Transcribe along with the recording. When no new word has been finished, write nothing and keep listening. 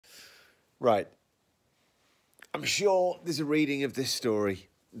Right. I'm sure there's a reading of this story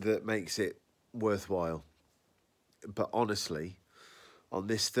that makes it worthwhile. But honestly, on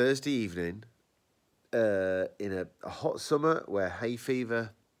this Thursday evening, in a hot summer where hay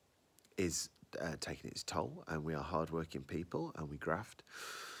fever is taking its toll and we are hardworking people and we graft,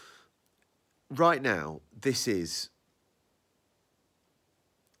 right now, this is...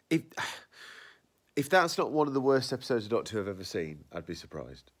 If that's not one of the worst episodes of Doctor Who I've ever seen, I'd be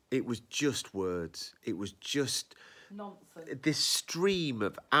surprised. It was just words. It was just... nonsense. This stream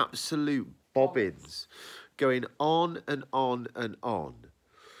of absolute bobbins going on and on and on.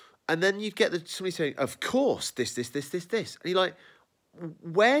 And then you'd get somebody saying, of course, this. And you're like,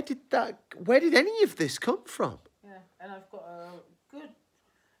 where did any of this come from? Yeah, and I've got a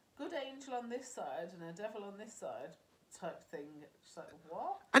good angel on this side and a devil on this side type thing. It's like,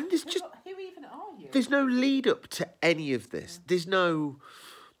 what? And there's just... Who even are you? There's no lead up to any of this. Yeah. There's no...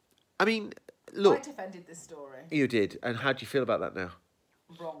 I mean, look... I defended this story. You did. And how do you feel about that now?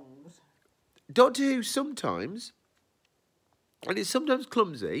 Wronged. Doctor Who sometimes, and it's sometimes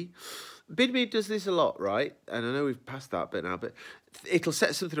clumsy. Bidmead does this a lot, right? And I know we've passed that bit now, but it'll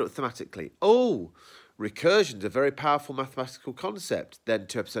set something up thematically. Oh, recursion's a very powerful mathematical concept. Then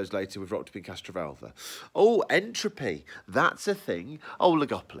 2 episodes later, we've rocked up in Castrovalva. Oh, entropy, that's a thing. Oh,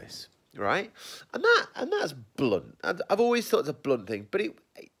 Logopolis, right? And that's blunt. I've always thought it's a blunt thing, but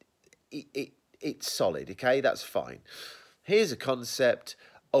it's solid, okay? That's fine. Here's a concept.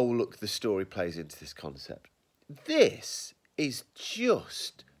 Oh, look, the story plays into this concept. This is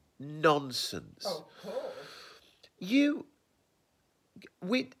just nonsense. Oh, of course.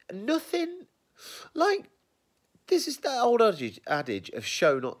 With nothing, like, this is that old adage of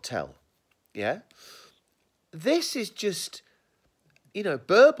show, not tell, yeah? This is just,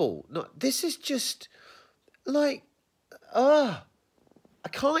 burble. This is just, like, I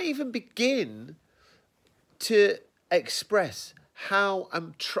can't even begin to express how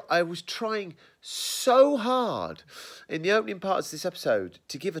I was trying so hard in the opening parts of this episode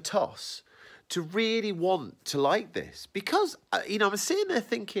to give a toss, to really want to like this. Because, I'm sitting there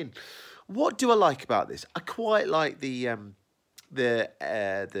thinking, what do I like about this? I quite like the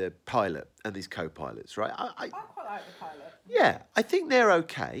pilot and these co-pilots, right? I quite like the pilot. Yeah, I think they're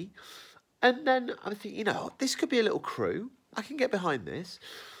okay. And then I'm thinking, this could be a little crew. I can get behind this.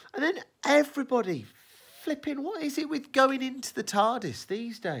 And then everybody... Flipping, what is it with going into the TARDIS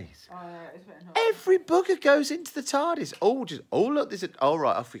these days? Oh, yeah, it's a bit annoying. Every bugger goes into the TARDIS. Look, there's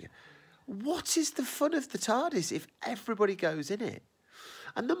right, I forget. What is the fun of the TARDIS if everybody goes in it?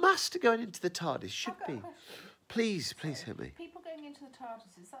 And the Master going into the TARDIS should be. A question. Please hit me. People going into the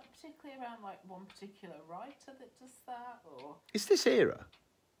TARDIS, is that particularly around like one particular writer that does that, or? Is this era?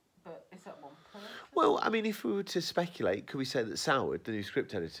 But is that one person? Well, I mean, if we were to speculate, could we say that Soward, the new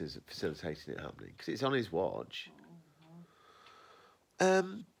script editor, is facilitating it happening? Because it's on his watch.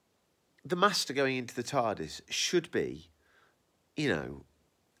 The Master going into the TARDIS should be, a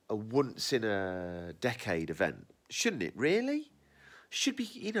once-in-a-decade event. Shouldn't it, really? Should be,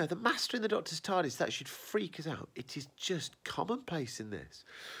 the Master in the Doctor's TARDIS, that should freak us out. It is just commonplace in this.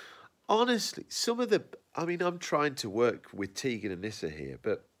 Honestly, I'm trying to work with Tegan and Nissa here,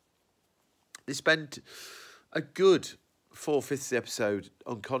 but... They spend a good 4/5 of the episode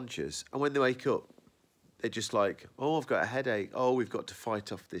unconscious, and when they wake up, they're just like, oh, I've got a headache. Oh, we've got to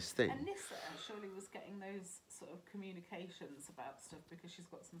fight off this thing. And Nissa surely was getting those sort of communications about stuff because she's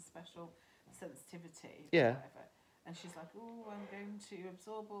got some special sensitivity. Yeah. Or whatever. And she's like, oh, I'm going to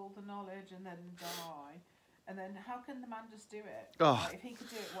absorb all the knowledge and then die. And then how can the man just do it? Oh. Like, if he could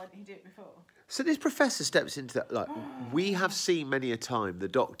do it, why didn't he do it before? So this professor steps into that. Like, we have seen many a time the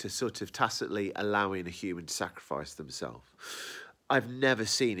Doctor sort of tacitly allowing a human to sacrifice themselves. I've never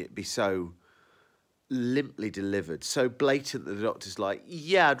seen it be so limply delivered, so blatant that the Doctor's like,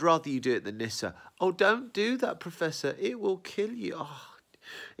 yeah, I'd rather you do it than Nissa. Oh, don't do that, Professor. It will kill you. Oh,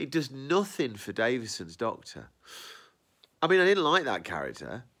 it does nothing for Davison's Doctor. I mean, I didn't like that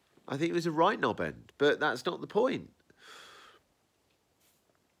character. I think it was a right knob end, but that's not the point.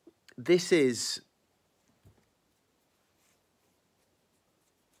 This is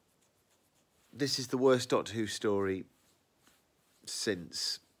the worst Doctor Who story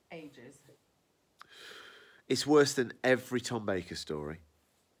since... Ages. It's worse than every Tom Baker story.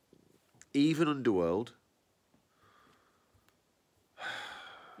 Even Underworld.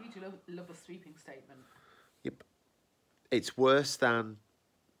 You do love a sweeping statement. Yep. It's worse than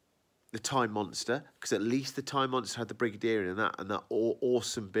the Time Monster, because at least the Time Monster had the Brigadier in that, and that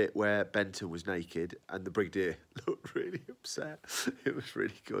awesome bit where Benton was naked and the Brigadier looked really upset. It was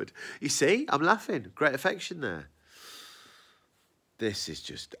really good. You see, I'm laughing. Great affection there. This is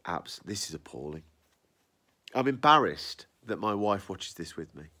just this is appalling. I'm embarrassed that my wife watches this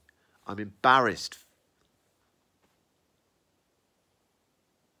with me. I'm embarrassed.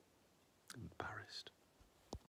 Embarrassed.